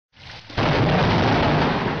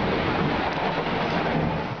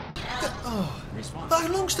How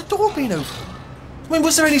long's the door been open? I mean,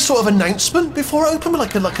 was there any sort of announcement before it opened?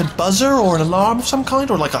 Like a buzzer or an alarm of some kind?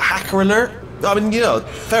 Or like a hacker alert? I mean, you know,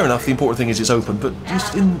 fair enough, the important thing is it's open, but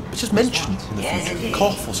just mentioned in the future.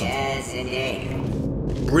 Cough or something. Yes,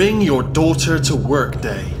 indeed. Bring your daughter to work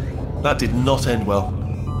day. That did not end well.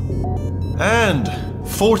 And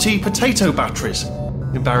 40 potato batteries.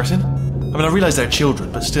 Embarrassing. I mean, I realise they're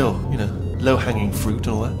children, but still, you know, low-hanging fruit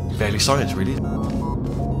and all that. Barely science, really.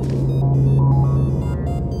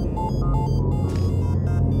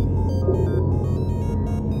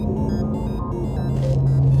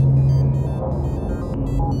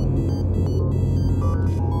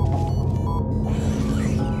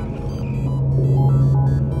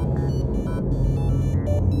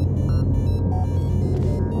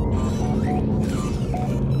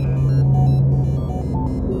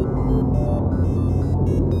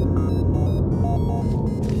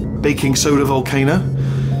 Baking soda volcano.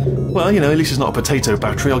 Well, you know, at least it's not a potato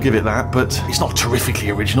battery, I'll give it that, but it's not terrifically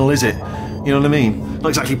original, is it? You know what I mean? Not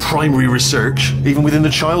exactly primary research, even within the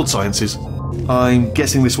child sciences. I'm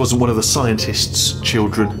guessing this wasn't one of the scientists'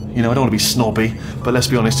 children. You know, I don't want to be snobby, but let's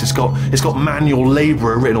be honest, it's got manual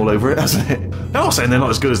labourer written all over it, hasn't it? I'm not saying they're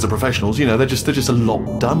not as good as the professionals, you know, they're just a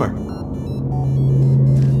lot dumber.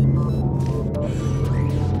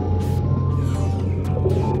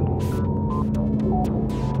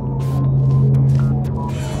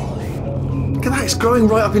 Look at that, it's growing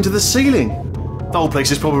right up into the ceiling. The whole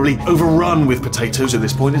place is probably overrun with potatoes at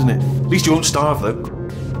this point, isn't it? At least you won't starve, though.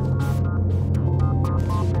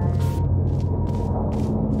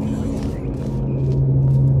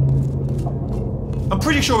 I'm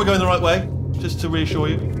pretty sure we're going the right way, just to reassure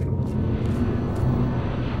you.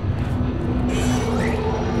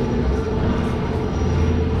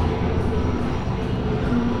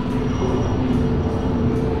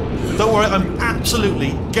 Don't worry, I'm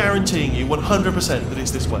absolutely guaranteeing you 100% that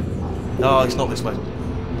it's this way. No, it's not this way.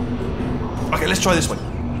 Okay, let's try this way.